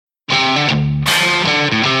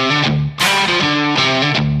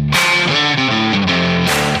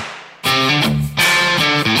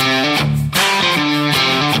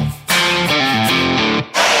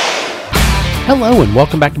Hello and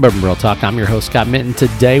welcome back to Bourbon Barrel Talk. I'm your host, Scott Minton.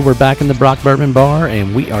 Today we're back in the Brock Bourbon Bar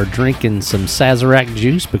and we are drinking some Sazerac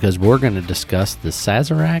juice because we're going to discuss the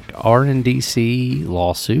Sazerac RNDC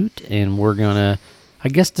lawsuit, and we're going to, I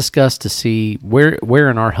guess, discuss to see where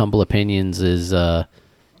in our humble opinions is the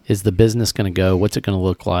business going to go? What's it going to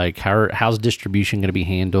look like? How's distribution going to be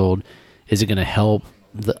handled? Is it going to help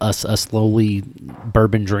us slowly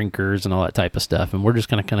bourbon drinkers and all that type of stuff? And we're just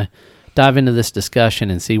going to kind of dive into this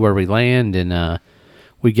discussion and see where we land. And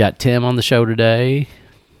we got Tim on the show today.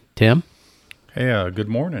 Tim? Hey, good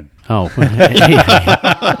morning. Oh,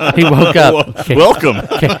 he woke up. Welcome.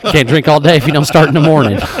 Can't drink all day if you don't start in the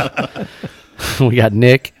morning. We got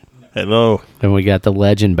Nick. Hello. And we got the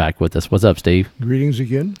legend back with us. What's up, Steve? Greetings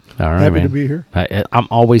again. All right, happy man. to be here. I'm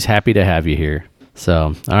always happy to have you here.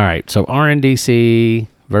 So, all right. So RNDC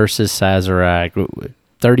versus Sazerac,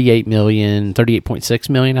 38.6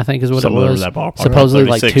 million, I think is what Somewhere it was. in that ballpark. Supposedly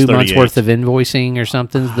like 36, 2 months 38. worth of invoicing or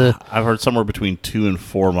something. I've heard somewhere between 2 and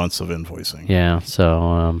 4 months of invoicing. Yeah.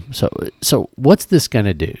 So what's this going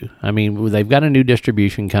to do? I mean, they've got a new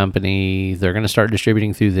distribution company. They're going to start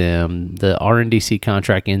distributing through them. The RNDC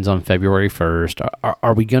contract ends on February 1st.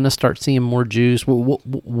 Are we going to start seeing more juice?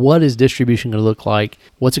 What is distribution going to look like?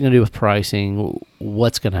 What's it going to do with pricing?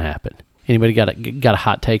 What's going to happen? Anybody got a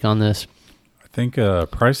hot take on this? I think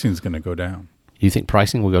pricing is going to go down. You think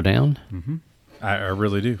pricing will go down? Mm-hmm. I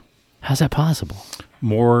really do. How's that possible?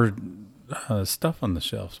 More stuff on the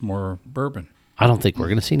shelves, more bourbon. I don't think we're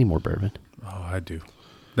going to see any more bourbon. Oh, I do.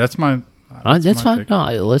 That's my. That's fine. take. No,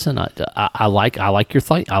 listen. I like your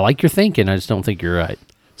I like your thinking. I just don't think you're right.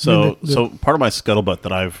 So part of my scuttlebutt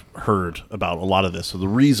that I've heard about a lot of this, so the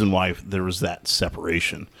reason why there was that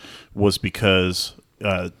separation was because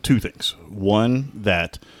two things. One,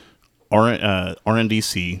 that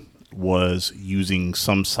RNDC was using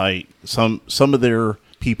some of their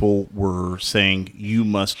people were saying you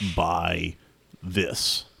must buy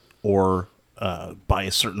this or buy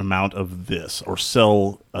a certain amount of this or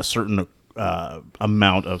sell a certain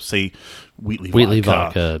amount of, say, Wheatley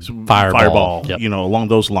vodka, Fireball, yep. Along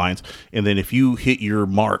those lines. And then if you hit your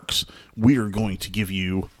marks, we are going to give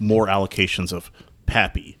you more allocations of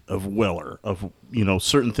Pappy, of Weller, of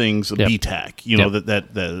certain things, of yep. BTAC,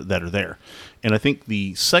 that are there. And I think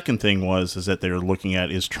the second thing is that they're looking at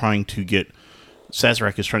is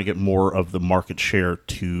Sazerac is trying to get more of the market share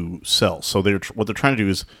to sell. So what they're trying to do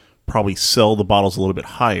is probably sell the bottles a little bit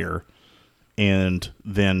higher, and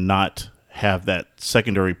then not have that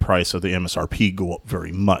secondary price of the MSRP go up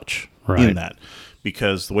very much in that.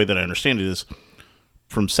 Because the way that I understand it is,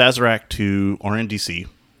 from Sazerac to RNDC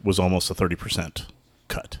was almost a 30%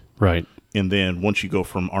 cut. Right. And then once you go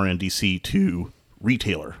from RNDC to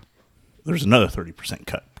retailer, there's another 30%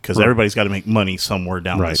 cut because everybody's got to make money somewhere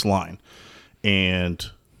down this line. And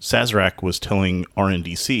Sazerac was telling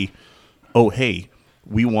RNDC, oh, hey,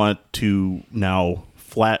 we want to now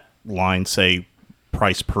flat line, say,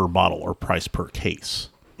 price per bottle or price per case,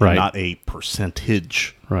 and not a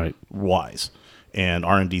percentage wise. And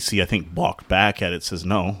RNDC, I think, balked back at it, says,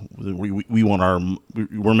 no, we want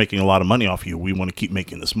we're making a lot of money off you. We want to keep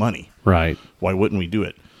making this money. Right. Why wouldn't we do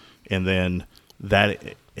it? And then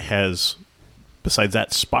that has, besides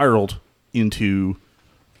that, spiraled into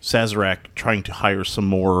Sazerac trying to hire some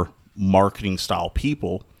more marketing style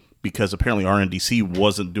people because apparently RNDC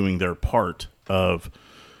wasn't doing their part of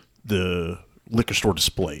the liquor store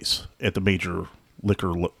displays at the major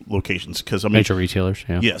liquor locations. Because major retailers,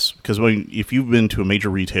 yeah. Yes, because if you've been to a major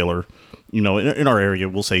retailer, in our area,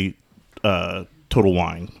 we'll say Total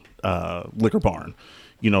Wine, Liquor Barn.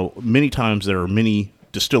 Many times there are many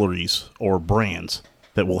distilleries or brands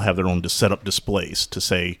that will have their own set up displays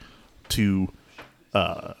to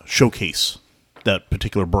showcase that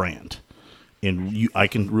particular brand. And I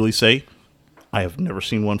can really say, I have never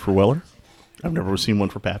seen one for Weller. I've never seen one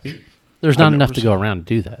for Pappy. There's not enough to go around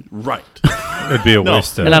to do that. Right. It'd be a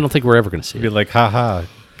waste of. And I don't think we're ever going to see It'd be like, haha,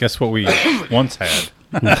 guess what we once had.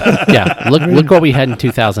 Yeah, look what we had in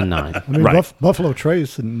 2009. I mean, Buffalo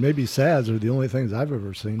Trace and maybe Saz are the only things I've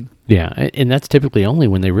ever seen. Yeah, and that's typically only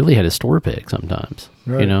when they really had a store pick sometimes.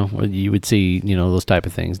 Right. You would see, those type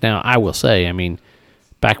of things. Now, I will say, I mean,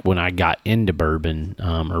 back when I got into bourbon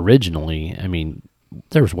originally, I mean,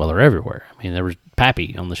 there was Weller everywhere. I mean, there was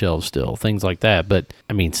Pappy on the shelves still, things like that. But,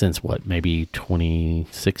 I mean, since maybe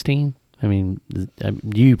 2016? I mean,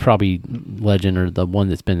 you probably, Legend, are the one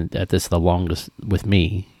that's been at this the longest with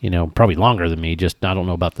me, probably longer than me. Just, I don't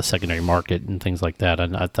know about the secondary market and things like that.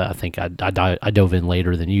 I think I dove in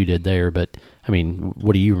later than you did there. But, I mean,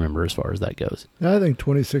 what do you remember as far as that goes? I think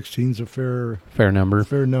 2016 is a fair number.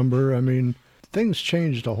 Fair number. I mean, things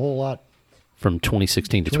changed a whole lot from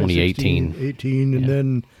 2016 to 2018. 18, and Yeah.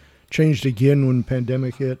 then changed again when the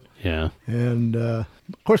pandemic hit. Yeah. And of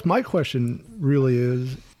course, my question really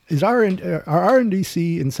is are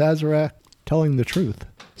RNDC and Sazerac telling the truth?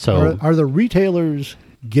 So Are the retailers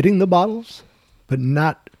getting the bottles, but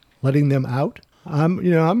not letting them out? Are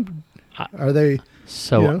they?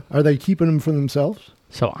 Are they keeping them for themselves?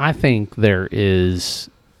 So I think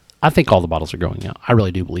I think all the bottles are going out. I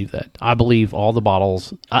really do believe that. I believe all the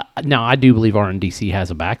bottles. Now I do believe RNDC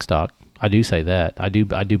has a backstock. I do say that. I do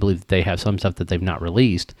believe that they have some stuff that they've not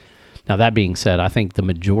released. Now that being said, I think the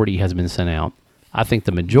majority has been sent out. I think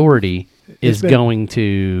the majority is going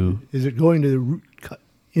to. Is it going to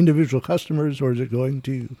individual customers, or is it going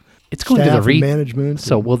to? It's going to staff the and management.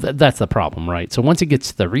 So, that's the problem, right? So once it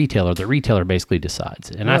gets to the retailer basically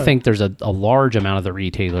decides. And I Right. think there's a large amount of the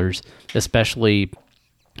retailers, especially,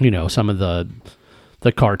 some of the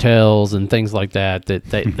cartels and things like that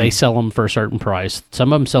they sell them for a certain price.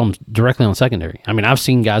 Some of them sell them directly on secondary. I mean, I've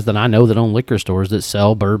seen guys that I know that own liquor stores that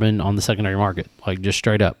sell bourbon on the secondary market, like just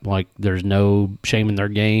straight up. Like there's no shame in their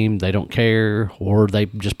game. They don't care, or they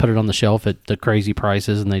just put it on the shelf at the crazy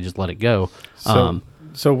prices and they just let it go.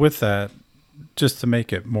 So with that, just to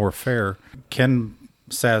make it more fair, can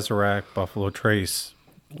Sazerac, Buffalo Trace,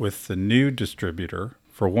 with the new distributor,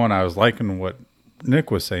 for one, I was liking what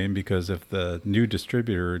Nick was saying, because if the new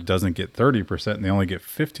distributor doesn't get 30% and they only get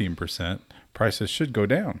 15%, prices should go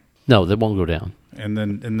down. No, they won't go down. And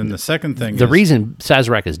then the second thing The reason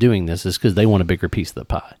Sazerac is doing this is because they want a bigger piece of the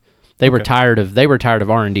pie. They were tired of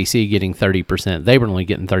RNDC getting 30%. They were only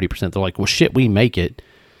getting 30%. They're like, well, shit, we make it.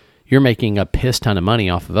 You're making a piss ton of money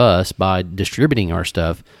off of us by distributing our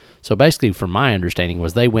stuff. So basically, from my understanding,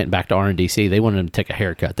 was they went back to RNDC. They wanted them to take a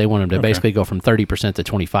haircut. They wanted them to basically go from 30% to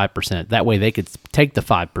 25%. That way, they could take the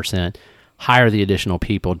 5%, hire the additional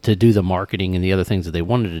people to do the marketing and the other things that they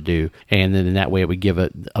wanted to do, and then in that way, it would give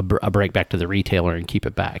a break back to the retailer and keep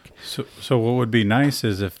it back. So what would be nice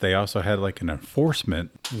is if they also had like an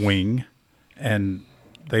enforcement wing, and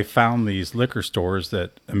they found these liquor stores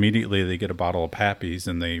that immediately they get a bottle of Pappy's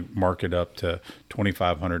and they mark it up to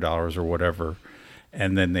 $2,500 or whatever.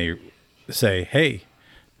 And then they say, hey,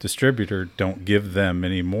 distributor, don't give them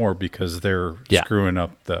any more because they're screwing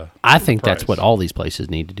up the I think price. that's what all these places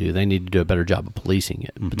need to do. They need to do a better job of policing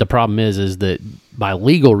it. But the problem is that by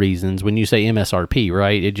legal reasons, when you say MSRP,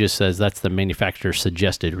 right, it just says that's the manufacturer's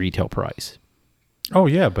suggested retail price. Oh,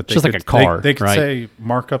 yeah, but Just like a car, They could right? say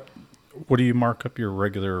mark up. What do you mark up your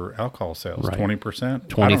regular alcohol sales? Right. 20%?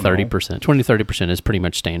 20, 30%. 20, 30% is pretty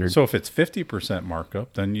much standard. So if it's 50%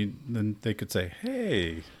 markup, then they could say,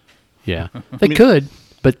 hey. Yeah, they could,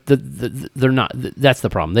 but they're not. That's the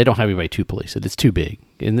problem. They don't have anybody to police it. It's too big,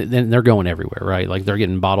 and then they're going everywhere, right? Like they're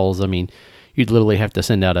getting bottles. I mean, you'd literally have to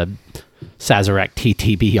send out a Sazerac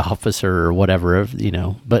TTB officer or whatever,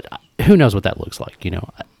 But who knows what that looks like?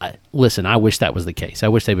 Listen, I wish that was the case. I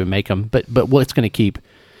wish they would make them, but what's going to keep,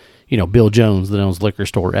 Bill Jones that owns Liquor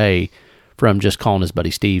Store A from just calling his buddy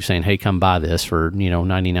Steve saying, hey, come buy this for,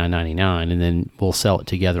 $99.99, and then we'll sell it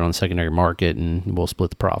together on the secondary market and we'll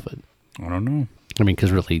split the profit. I don't know. I mean,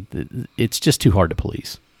 because really, it's just too hard to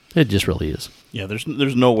police. It just really is. Yeah, there's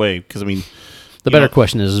no way, because The better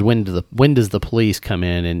question is when does the police come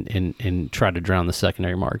in and try to drown the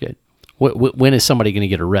secondary market? When is somebody going to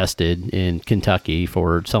get arrested in Kentucky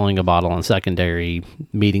for selling a bottle on secondary,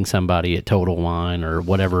 meeting somebody at Total Wine or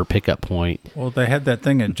whatever pickup point? Well, they had that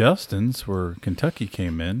thing at Justin's where Kentucky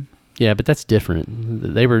came in. Yeah, but that's different.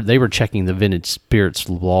 They were checking the vintage spirits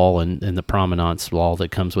law and the provenance law that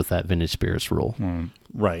comes with that vintage spirits rule.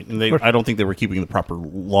 Right, and I don't think they were keeping the proper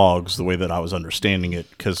logs the way that I was understanding it.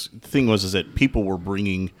 Because the thing was that people were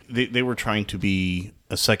bringing, they were trying to be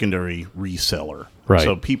a secondary reseller. Right.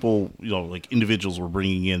 So people, like individuals were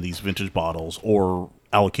bringing in these vintage bottles or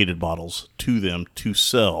allocated bottles to them to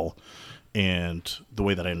sell. And the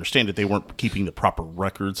way that I understand it, they weren't keeping the proper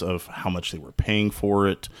records of how much they were paying for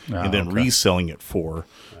it and then reselling it for.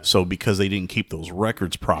 So because they didn't keep those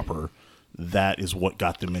records proper, that is what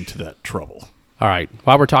got them into that trouble. All right.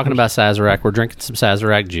 While we're talking about Sazerac, we're drinking some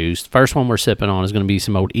Sazerac juice. First one we're sipping on is going to be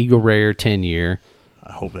some old Eagle Rare 10-year.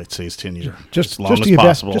 I hope that stays 10 years. Just as long to as get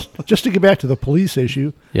possible. just to get back to the police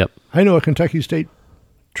issue. Yep. I know a Kentucky State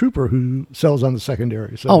Trooper who sells on the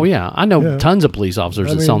secondary. So, Oh, yeah. I know tons of police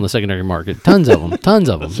officers that sell in the secondary market. Tons of them. Tons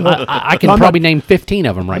of them. I can probably name 15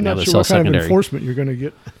 of them right I'm now not that sure sell what kind of secondary. enforcement you're going to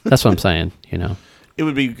get. That's what I'm saying, It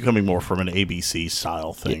would be coming more from an ABC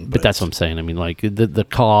style thing. But that's what I'm saying. I mean, like the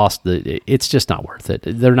cost, it's just not worth it.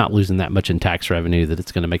 They're not losing that much in tax revenue that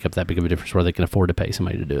it's going to make up that big of a difference where they can afford to pay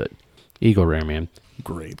somebody to do it. Eagle Rare, man.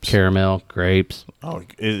 grapes. Caramel, grapes. Oh,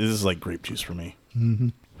 this is like grape juice for me. Mm-hmm.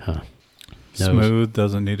 Huh. Smooth,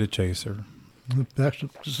 doesn't need a chaser. That's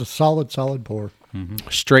just a solid pour.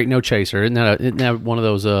 Straight, no chaser. Isn't that one of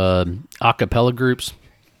those acapella groups?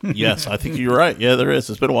 Yes, I think you're right. Yeah, there is.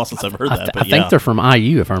 It's been a while since I've heard that. I think they're from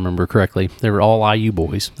IU, if I remember correctly. They were all IU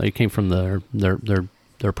boys. They came from their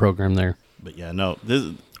program there. But yeah, no,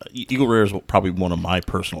 Eagle Rare is probably one of my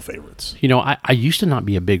personal favorites. You know, I used to not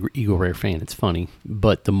be a big Eagle Rare fan. It's funny,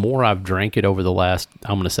 but the more I've drank it over the last,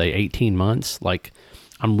 I'm going to say 18 months, like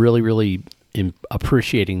I'm really, really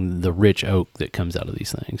appreciating the rich oak that comes out of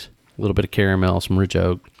these things. A little bit of caramel, some rich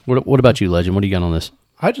oak. What about you, Legend? What do you got on this?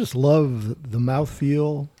 I just love the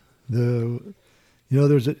mouthfeel.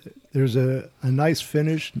 There's a nice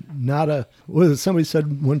finish. Not a somebody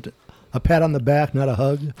said a pat on the back, not a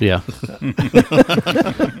hug. Yeah,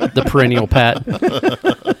 the perennial pat.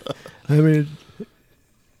 I mean,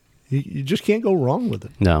 you just can't go wrong with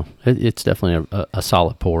it. No, it's definitely a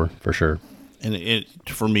solid pour for sure. And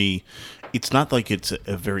for me, it's not like it's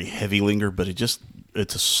a very heavy linger, but it's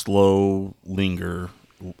a slow linger.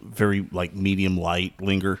 Very like medium light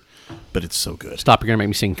linger, but it's so good. Stop! You're gonna make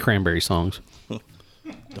me sing cranberry songs.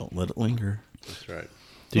 Don't let it linger. That's right.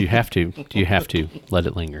 Do you have to? Do you have to let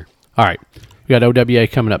it linger? All right, we got OWA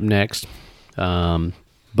coming up next,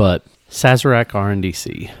 but Sazerac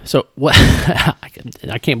RNDC. So what?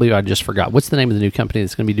 I can't believe I just forgot. What's the name of the new company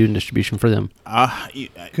that's going to be doing distribution for them?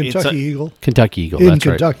 Kentucky Eagle. Kentucky Eagle. In that's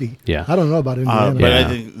Kentucky. Right. Yeah. I don't know about Indiana. But Yeah. I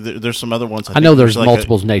think there's some other ones. I know there's like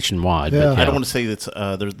multiples nationwide. Yeah. But I don't want to say that's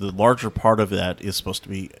there's the larger part of that is supposed to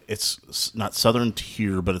be. It's not Southern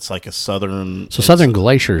Tier, but it's like a Southern. So Southern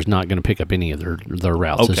Glacier is not going to pick up any of their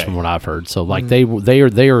routes, is Okay. from what I've heard. So like they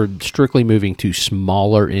are strictly moving to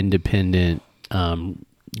smaller independent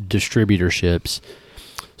distributorships.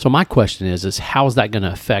 So my question is how is that going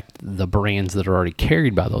to affect the brands that are already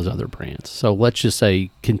carried by those other brands? So let's just say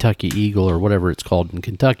Kentucky Eagle or whatever it's called in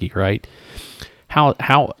Kentucky, right?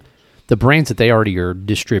 How the brands that they already are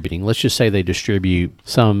distributing, let's just say they distribute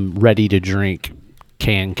some ready to drink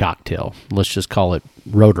canned cocktail. Let's just call it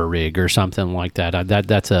Rotorig or something like that.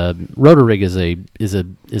 That's a Rotorig is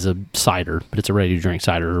a cider, but it's a ready to drink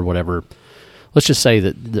cider or whatever. Let's just say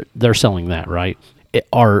that they're selling that, right?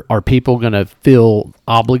 Are people going to feel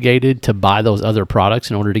obligated to buy those other products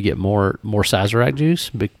in order to get more Sazerac juice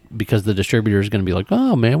because the distributor is going to be like,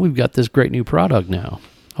 oh man, we've got this great new product now.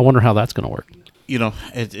 I wonder how that's going to work. You know,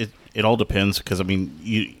 it all depends because I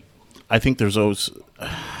mean, I think there's always.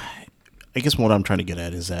 I guess what I'm trying to get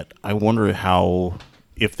at is that I wonder how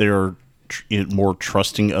if they're more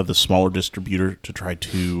trusting of the smaller distributor to try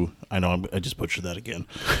to. I know I just butchered that again.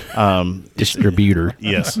 Distributor.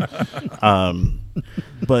 Yes.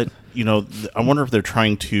 But, you know, I wonder if they're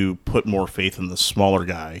trying to put more faith in the smaller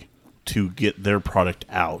guy to get their product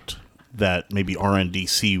out that maybe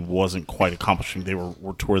RNDC wasn't quite accomplishing. They were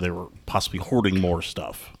to where they were possibly hoarding more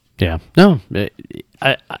stuff. Yeah. No,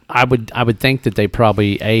 I would think that they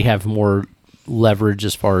probably have more leverage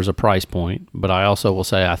as far as a price point, but I also will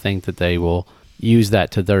say I think that they will use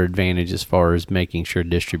that to their advantage as far as making sure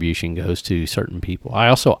distribution goes to certain people. I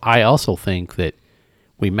also think that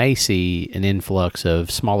we may see an influx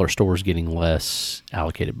of smaller stores getting less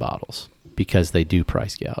allocated bottles because they do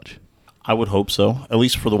price gouge. I would hope so, at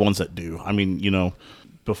least for the ones that do. I mean, you know,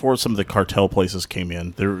 before some of the cartel places came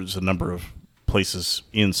in, there was a number of places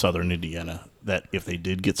in southern Indiana that if they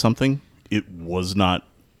did get something, it was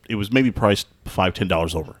maybe priced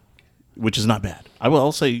 $5-10 over, which is not bad.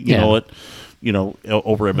 I'll say, you know what,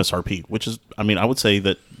 over MSRP, which is, I mean, I would say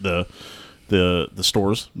that the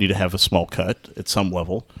stores need to have a small cut at some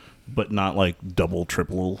level, but not like double,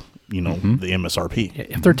 triple, the MSRP.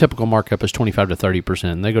 If their typical markup is 25 to 30%,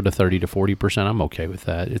 and they go to 30 to 40%, I'm okay with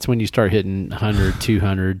that. It's when you start hitting 100,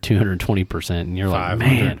 200, 220%, and you're like,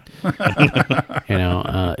 500.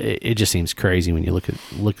 man, it just seems crazy when you look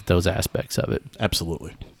at those aspects of it.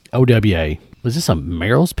 Absolutely. OWA, was this a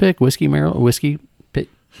Merrill's pick? Whiskey pick?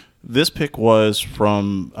 This pick was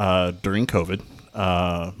from during COVID.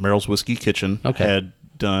 Merrill's Whiskey Kitchen had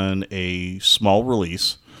done a small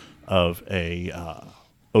release of a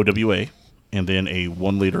OWA and then a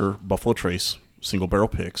 1 liter Buffalo Trace single barrel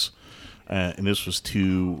picks. And this was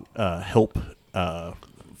to help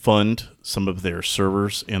fund some of their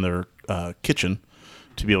servers in their kitchen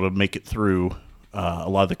to be able to make it through a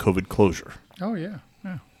lot of the COVID closure. Oh, yeah.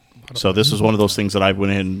 So this is one of those things that I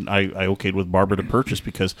went in and I okayed with Barbara to purchase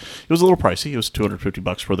because it was a little pricey. It was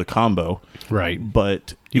 $250 for the combo. Right.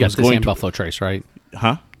 But you got this and Buffalo Trace, right?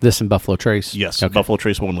 Huh? This and Buffalo Trace? Yes. Okay. Buffalo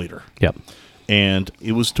Trace 1 liter. Yep. And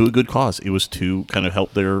it was to a good cause. It was to kind of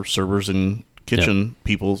help their servers and kitchen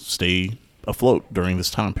people stay afloat during this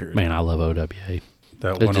time period. Man, I love OWA.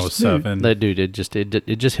 that It just- 107. That dude, it just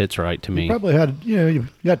hits right to me. Probably had, you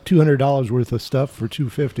got $200 worth of stuff for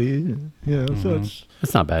 $250. So it's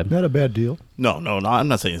It's not bad. not a bad deal. No, I'm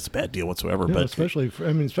not saying it's a bad deal whatsoever, Yeah, but especially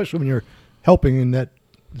when you're helping in that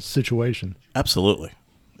situation. absolutely,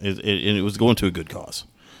 it was going to a good cause.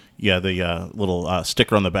 Yeah, the little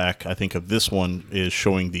sticker on the back, I think of this one, is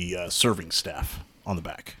showing the serving staff on the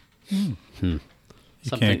back. You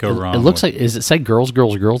can't go wrong. It looks with- like, is it say girls,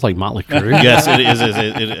 girls, girls like Motley Crue? Yes, it is.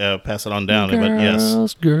 It pass it on down, but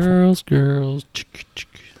yes, Girls.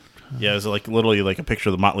 yeah, it's like literally like a picture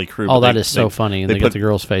of the Motley Crue. Oh, but that is so funny. And they got put- the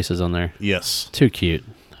girls' faces on there. Yes, Too cute.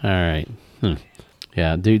 All right.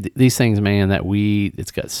 Yeah, dude, these things, man, that weed,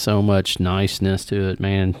 it's got so much niceness to it,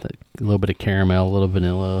 man. A little bit of caramel, a little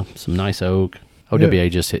vanilla, some nice oak. OWA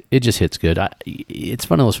just hits good. It's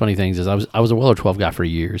one of those funny things is I was a Weller 12 guy for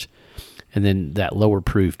years, and then that lower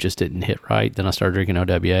proof just didn't hit right. Then I started drinking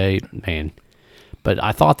OWA, man. But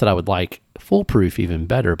I thought that I would like full proof even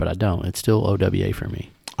better, but I don't. It's still OWA for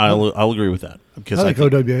me. I'll agree with that because I think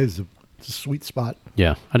think- OWA is a sweet spot.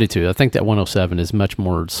 Yeah, I do too. I think that 107 is much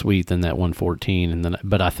more sweet than that 114,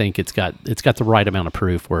 but I think it's got the right amount of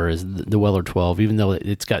proof. Whereas the Weller 12, even though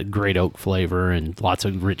it's got great oak flavor and lots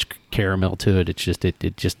of rich caramel to it,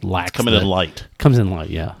 it just lacks. coming in light. Comes in light,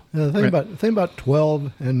 yeah. The thing about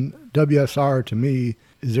 12 and WSR to me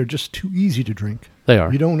is they're just too easy to drink. They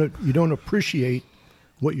are. You don't appreciate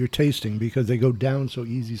what you're tasting because they go down so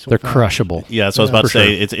easy. So They're fast. crushable. Yeah, so I was about to for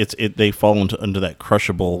say it's they fall into that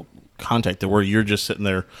crushable contact where you're just sitting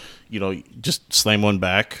there, just slam one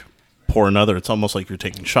back, pour another. It's almost like you're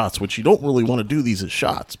taking shots, which you don't really want to do these as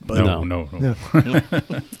shots. But no.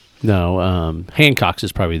 Yeah. No, Hancock's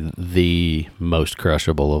is probably the most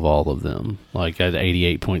crushable of all of them. Like at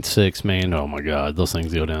 88.6, man, oh my God, those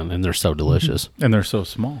things go down, and they're so delicious. And they're so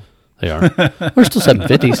small. They are. They're still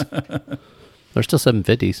 750s. They're still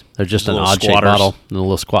 750s. They're just an Little odd shaped squatters. bottle. The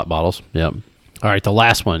little squat bottles. Yep. All right, the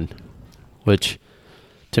last one, which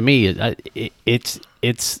to me,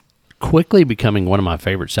 it's quickly becoming one of my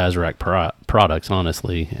favorite Sazerac products,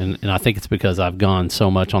 honestly. And I think it's because I've gone so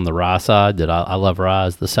much on the rye side that I love rye.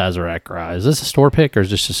 Is the Sazerac rye. Is this a store pick or is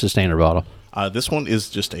this just a standard bottle? This one is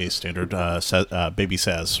just a standard Baby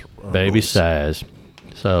Saz. Baby rose. Saz.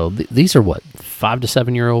 So these are what, 5 to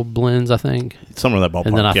 7 year old blends, I think. Somewhere in that ballpark.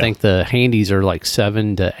 And then I yeah. think the Handies are like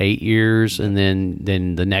 7 to 8 years, and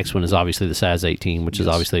then the next one is obviously the Saz 18, which is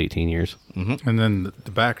obviously 18 years. And then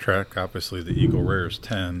the backtrack, obviously, the Eagle Rare is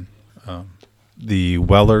 10. The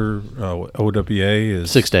Weller OWA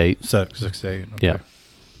is 6 to 8. 6 to 8. Okay. Yeah.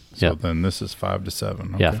 So Yep. then this is 5 to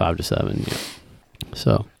 7. Yeah, Okay. 5 to 7. Yeah.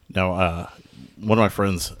 So Now, one of my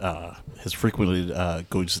friends has frequently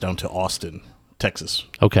goes down to Austin, Texas,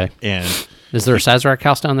 okay, and is there a Sazerac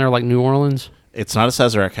house down there like New Orleans? it's not a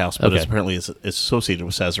Sazerac house, but Okay. apparently it's associated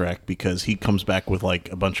with Sazerac because he comes back with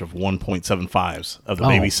like a bunch of 1.75s of the Oh.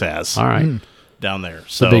 Baby Saz All right, down there. the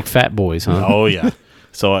So big fat boys, huh? Oh yeah.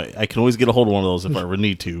 So I can always get a hold of one of those if I ever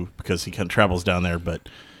need to because he kind of travels down there. But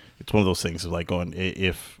it's one of those things of like going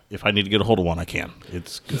if I need to get a hold of one, I can.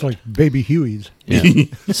 It's good. It's like Baby Huey's. Yeah.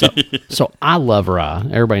 So I love rye.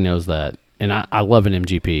 Everybody knows that. And I love an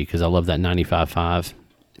MGP because I love that 95.5.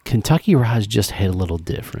 Kentucky rye is just hit a little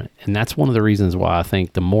different. And that's one of the reasons why I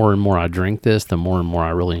think the more and more I drink this, the more and more I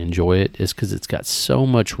really enjoy it, is because it's got so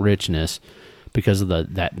much richness because of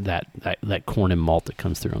that corn and malt that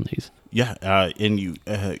comes through on these. Yeah, and you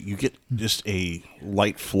get just a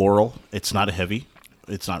light floral. It's not a heavy.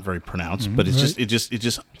 It's not very pronounced, but it's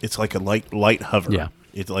it's like a light hover. Yeah.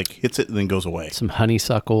 It like hits it and then goes away. Some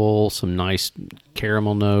honeysuckle, some nice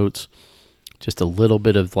caramel notes, just a little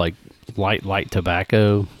bit of like light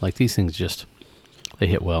tobacco. Like these things they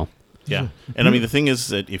hit well. Yeah, and I mean the thing is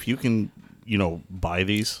that if you can, buy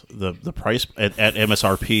these, the price at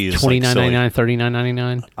MSRP is $29.99,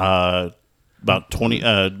 $39.99. about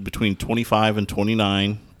 20 between 25 and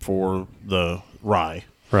 29 for the rye.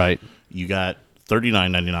 Right. You got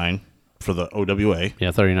 $39.99 for the OWA.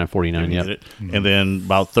 Yeah, $39.49. You Yep. get it. And then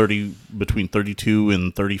about between 32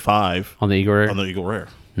 and 35 On the Eagle Rare. on the Eagle Rare.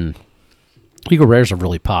 Eagle Rares have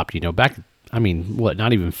really popped, back,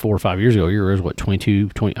 not even 4 or 5 years ago, Eagle Rares, 24,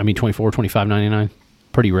 25.99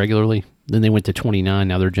 pretty regularly. Then they went to 29.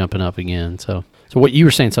 Now they're jumping up again. So what you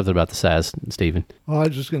were saying something about the Saz, Stephen. Well, I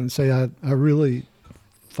was just going to say I really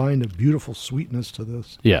find a beautiful sweetness to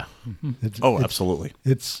this. Yeah. It's, Oh, it's, absolutely.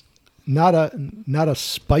 It's not a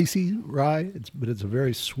spicy rye, but it's a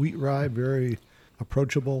very sweet rye, very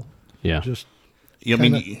approachable. Yeah. Just I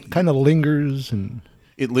mean, kind of lingers and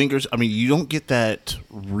it lingers. I mean, you don't get that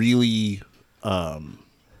really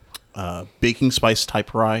baking spice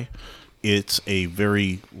type rye. It's a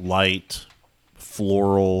very light,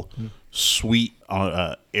 floral, sweet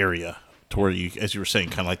area to where you, as you were saying,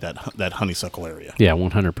 kind of like that honeysuckle area. Yeah,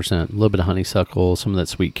 100%. A little bit of honeysuckle, some of that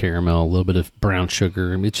sweet caramel, a little bit of brown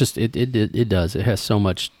sugar. I mean, it's just it does. It has so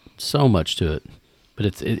much to it, but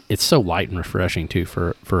it's so light and refreshing too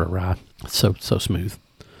for a rye. It's so smooth.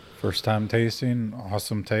 First time tasting,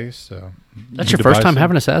 awesome taste. So That's your first time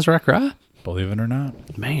having a Sazerac rye? Believe it or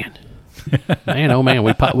not. Man, oh man,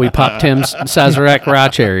 we popped Tim's Sazerac rye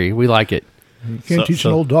cherry. We like it. You can't teach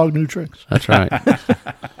an old dog new tricks. That's right.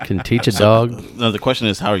 Can teach a dog. Now the question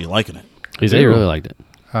is, how are you liking it? He really liked it.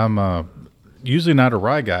 I'm usually not a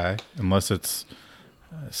rye guy unless it's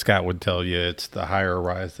Scott would tell you it's the higher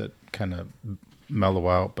ryes that kind of mellow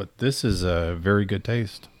out. But this is a very good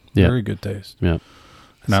taste. Yeah. Very good taste. Yeah.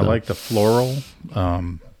 And I like the floral.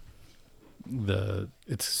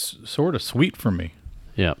 It's sort of sweet for me.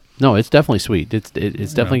 Yeah. No, it's definitely sweet. It's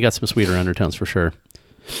definitely got some sweeter undertones for sure.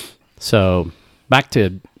 So back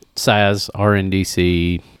to Saz,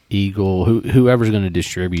 RNDC, Eagle, whoever's going to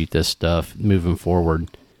distribute this stuff moving forward.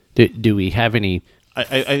 Do we have any?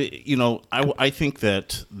 I think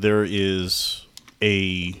that there is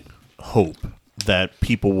a hope that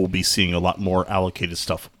people will be seeing a lot more allocated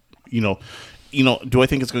stuff. Do I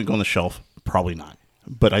think it's going to go on the shelf? Probably not.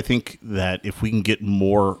 But I think that if we can get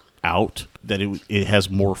more out, that it has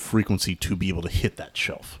more frequency to be able to hit that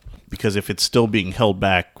shelf. Because if it's still being held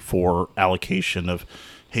back for allocation of,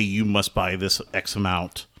 hey, you must buy this X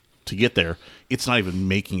amount to get there, it's not even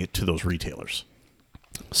making it to those retailers.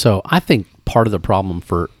 So I think part of the problem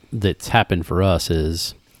that's happened for us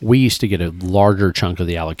is we used to get a larger chunk of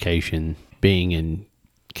the allocation being in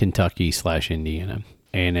Kentucky/Indiana.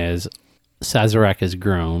 And as Sazerac has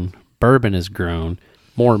grown, bourbon has grown,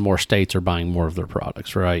 more and more states are buying more of their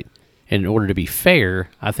products, right? And in order to be fair,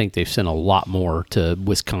 I think they've sent a lot more to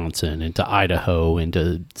Wisconsin and to Idaho and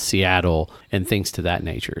to Seattle and things to that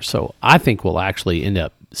nature. So I think we'll actually end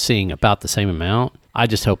up seeing about the same amount. I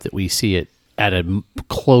just hope that we see it at a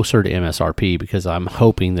closer to MSRP because I'm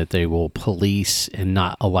hoping that they will police and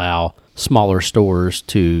not allow smaller stores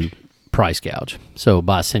to price gouge. So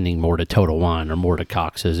by sending more to Total Wine or more to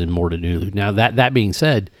Cox's and more to Nulu. Now that being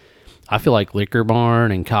said, I feel like Liquor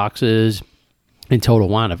Barn and Cox's and Total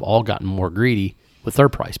Wine have all gotten more greedy with their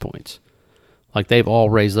price points. Like they've all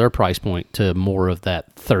raised their price point to more of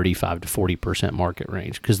that 35 to 40% market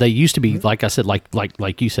range. Because they used to be, like I said, like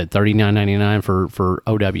you said, $39.99 for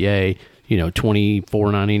OWA,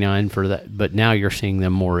 $24.99 for that. But now you're seeing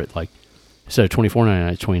them more at like, instead of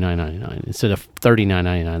 $24.99, it's $29.99. Instead of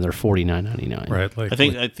 $39.99, they're $49.99. Right. Like,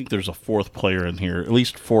 I think there's a fourth player in here, at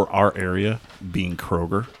least for our area, being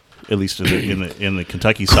Kroger. At least in the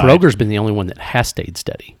Kentucky side. Kroger's been the only one that has stayed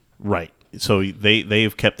steady. Right. So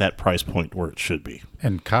they've kept that price point where it should be.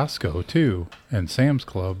 And Costco, too, and Sam's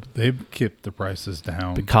Club, they've kept the prices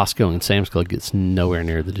down. But Costco and Sam's Club gets nowhere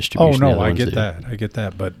near the distribution. Oh, no, I get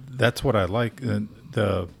that. But that's what I like.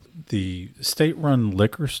 The state-run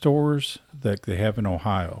liquor stores that they have in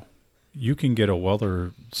Ohio, you can get a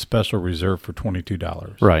Weller Special Reserve for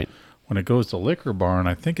 $22. Right. When it goes to Liquor Barn,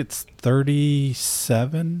 I think it's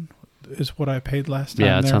 $37 is what I paid last time.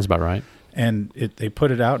 Yeah, that sounds about right. And they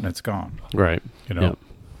put it out and it's gone. Right.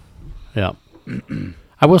 Yep.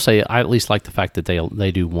 I will say I at least like the fact that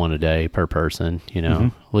they do one a day per person.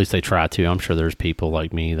 At least they try to. I'm sure there's people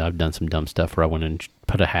like me that I've done some dumb stuff where I went and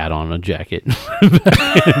put a hat on, a jacket, and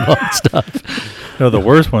bought stuff. No, the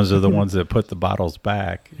worst ones are the ones that put the bottles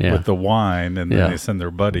back with the wine, and then Yeah. they send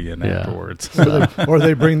their buddy in afterwards. Or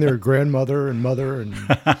they bring their grandmother and mother and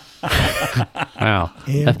Wow.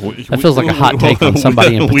 And- That feels like a hot take on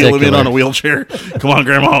somebody in Wheel him in particular. on a wheelchair. Come on,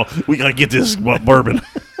 Grandma. We got to get this bourbon.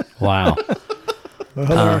 Wow.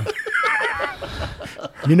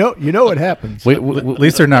 you know what happens. We, At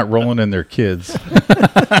least they're not rolling in their kids.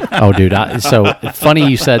 oh, dude. So funny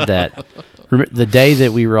you said that. The day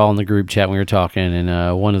that we were all in the group chat, we were talking,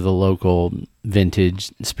 and one of the local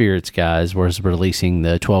vintage spirits guys was releasing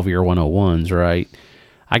the 12-year 101s, right?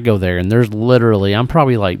 I go there, and there's literally, I'm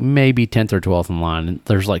probably like maybe 10th or 12th in line, and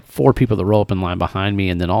there's like 4 people that roll up in line behind me,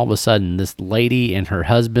 and then all of a sudden, this lady and her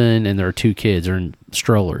husband and their 2 kids are in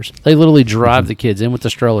strollers. They literally drive the kids in with the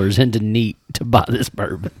strollers into Neat to buy this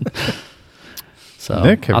bourbon. So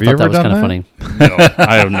Nick, have I you thought ever that was done kind of that? funny. No,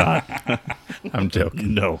 I have not. I'm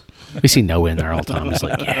joking. No. We see Noah in there all the time. It's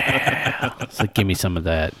like, yeah. It's like, give me some of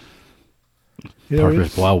that. You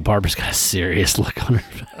know, Barbara's got a serious look on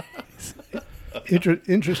her face.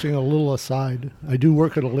 interesting, a little aside. I do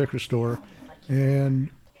work at a liquor store, and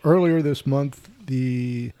earlier this month,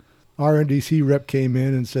 the RNDC rep came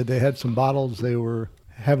in and said they had some bottles they were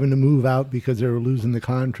having to move out because they were losing the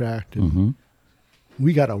contract. And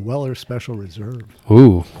We got a Weller Special Reserve.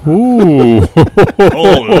 Ooh. Oh,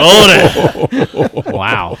 loaded.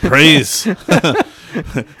 Wow. Praise.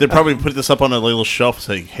 They probably put this up on a little shelf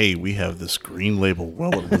saying, hey, we have this green label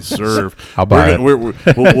Weller Reserve. I'll buy it.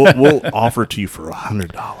 We'll offer it to you for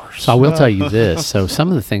 $100. So I will tell you this. So some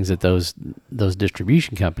of the things that those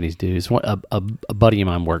distribution companies do is a buddy of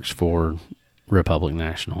mine works for Republic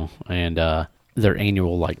National, and their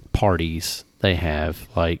annual like parties they have,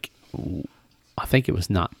 like I think it was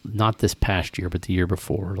not this past year, but the year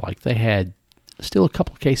before, like they had still a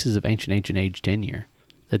couple of cases of Ancient Age tenure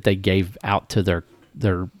that they gave out to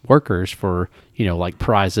their workers for, like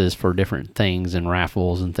prizes for different things and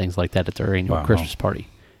raffles and things like that at their annual Christmas party.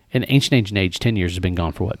 And Ancient Age 10 years has been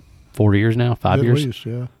gone for what, 4 years now, 5 At years? least,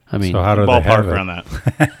 yeah. I mean, So how do they have Ballpark it? around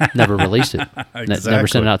that. never released it. Never Exactly.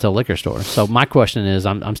 sent it out to a liquor store. So my question is,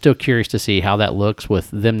 I'm still curious to see how that looks with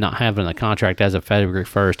them not having a contract as of February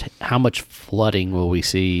 1st. How much flooding will we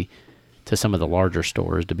see to some of the larger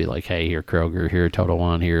stores to be like, hey, here Kroger, here Total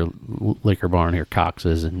Wine, here Liquor Barn, here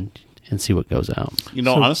Cox's, and see what goes out.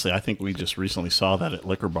 Honestly, I think we just recently saw that at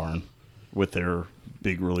Liquor Barn with their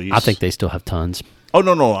big release. I think they still have tons. Oh,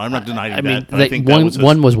 no, I'm not denying I mean, that. I think that one was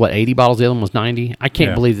one was what, 80 bottles, the other one was 90. I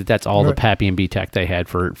can't Yeah. believe that that's all the Right. Pappy and BTAC they had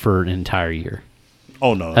for an entire year.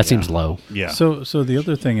 Oh, no. That seems low. Yeah. So the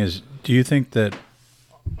other thing is, do you think that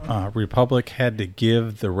Republic had to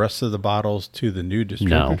give the rest of the bottles to the new No,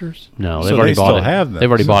 distributors? no, So they've already they bought still it. have them. They've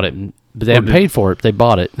already bought it, but they haven't paid for it. They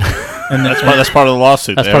bought it. And that's part of the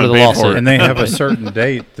lawsuit. That's They part of the haven't paid for lawsuit. it. and they have a certain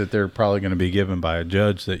date that they're probably going to be given by a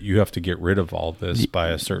judge that you have to get rid of all this by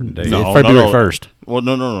a certain date. No. February 1st. Well,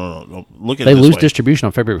 no. Look at They it this lose way. distribution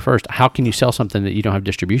on February 1st. How can you sell something that you don't have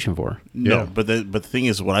distribution for? No, Yeah. but the thing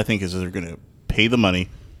is, what I think is they're going to pay the money,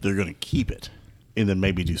 they're going to keep it, and then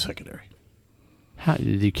maybe do secondary. How,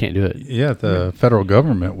 you can't do it. Yeah, the federal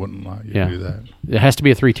government wouldn't allow you Yeah. to do that. It has to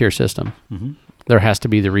be a 3-tier system. There has to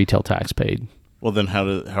be the retail tax paid. Well, then how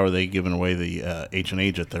are they giving away the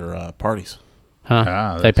H&H at their parties? Huh?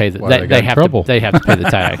 Ah, they pay that's the, why they, they got they in have trouble. to they have to pay the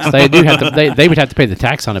tax. They do have to they would have to pay the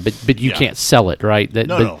tax on it, but you Yeah. can't sell it, right? That,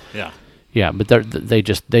 No, yeah. Yeah, but they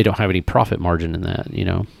don't have any profit margin in that,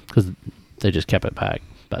 because they just kept it back.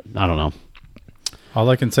 But I don't know. All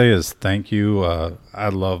I can say is thank you. I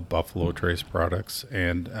love Buffalo Trace products,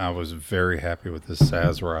 and I was very happy with this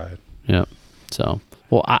Saz ride. Yeah. So,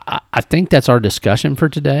 well, I think that's our discussion for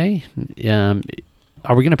today.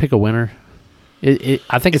 Are we going to pick a winner?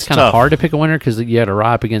 I think it's kind of tough. hard to pick a winner because you had a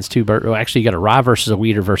rye up against two bourbon. Well, actually, you got a rye versus a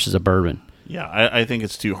wheater versus a bourbon. Yeah, I think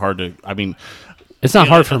it's too hard to. I mean, It's not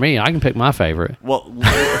Yeah, hard for me. I can pick my favorite. well,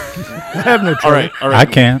 I have no choice. all right. I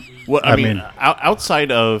can't. Well, I mean,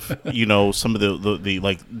 outside of some of the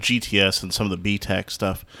like GTS and some of the BTEC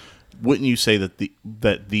stuff, wouldn't you say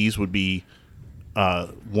that these would be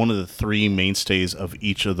one of the three mainstays of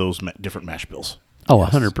each of those different mash bills? Oh,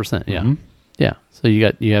 100%. Yeah. Yeah. So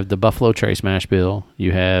you have the Buffalo Trace mash bill,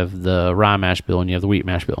 you have the rye mash bill, and you have the wheat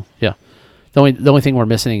mash bill. Yeah. The only thing we're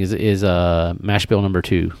missing is mash bill number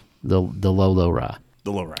 2, the low rye.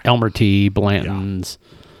 The low rack. Elmer T, Blanton's,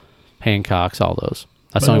 Hancock's, all those.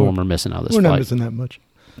 That's the only one we're missing out of this We're not flight. missing that much.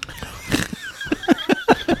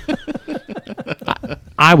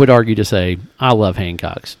 I would argue to say I love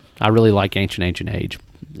Hancock's. I really like Ancient Age.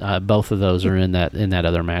 Both of those are in that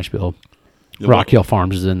other mash bill. Rock Hill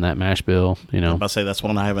Farms is in that mash bill. I'm about to say that's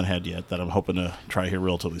one I haven't had yet that I'm hoping to try here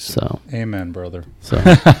relatively soon. So Amen, brother. so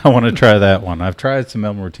I want to try that one. I've tried some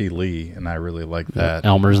Elmer T. Lee, and I really like that.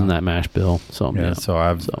 Elmer's in that mash bill. So Yeah, yeah. so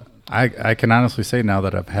I can honestly say now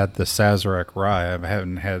that I've had the Sazerac rye, I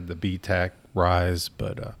haven't had the BTAC ryes,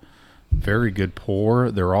 but very good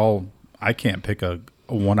pour. They're all, I can't pick a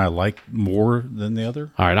one I like more than the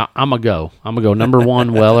other. All right, I'm gonna go. Number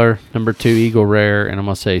 1 Weller, number 2 Eagle Rare, and I'm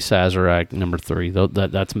gonna say Sazerac number 3.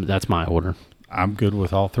 That's my order. I'm good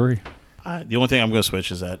with all three. The only thing I'm going to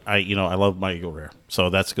switch is that I love my Eagle Rare, so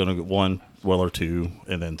that's going to get 1 Weller 2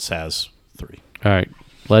 and then Saz 3. All right,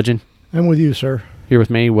 Legend, I'm with you, sir. here with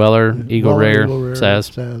me. Weller, Eagle Weller, Rare, Eagle Rare,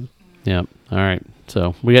 Saz. Saz. Yep. All right.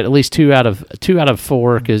 So we got at least 2 out of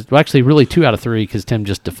 4 because actually really 2 out of 3 because Tim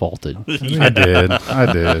just defaulted. I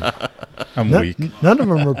did. I'm weak. None of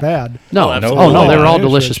them are bad. No, absolutely. oh no, they were all Yeah,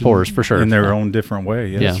 delicious sure. pours for sure. In their own different way.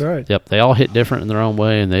 Yes. Yeah. That's right. Yep. They all hit different in their own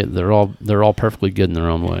way, and they're all perfectly good in their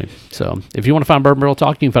own way. So if you want to find Bourbon Barrel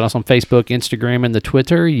Talk, you can find us on Facebook, Instagram, and the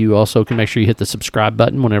Twitter. You also can make sure you hit the subscribe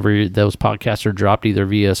button whenever those podcasts are dropped, either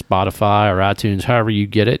via Spotify or iTunes, however you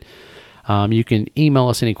get it. You can email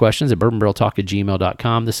us any questions at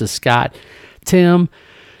bourbonbarreltalk@gmail.com. This is Scott, Tim,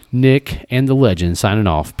 Nick, and the Legend signing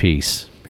off. Peace.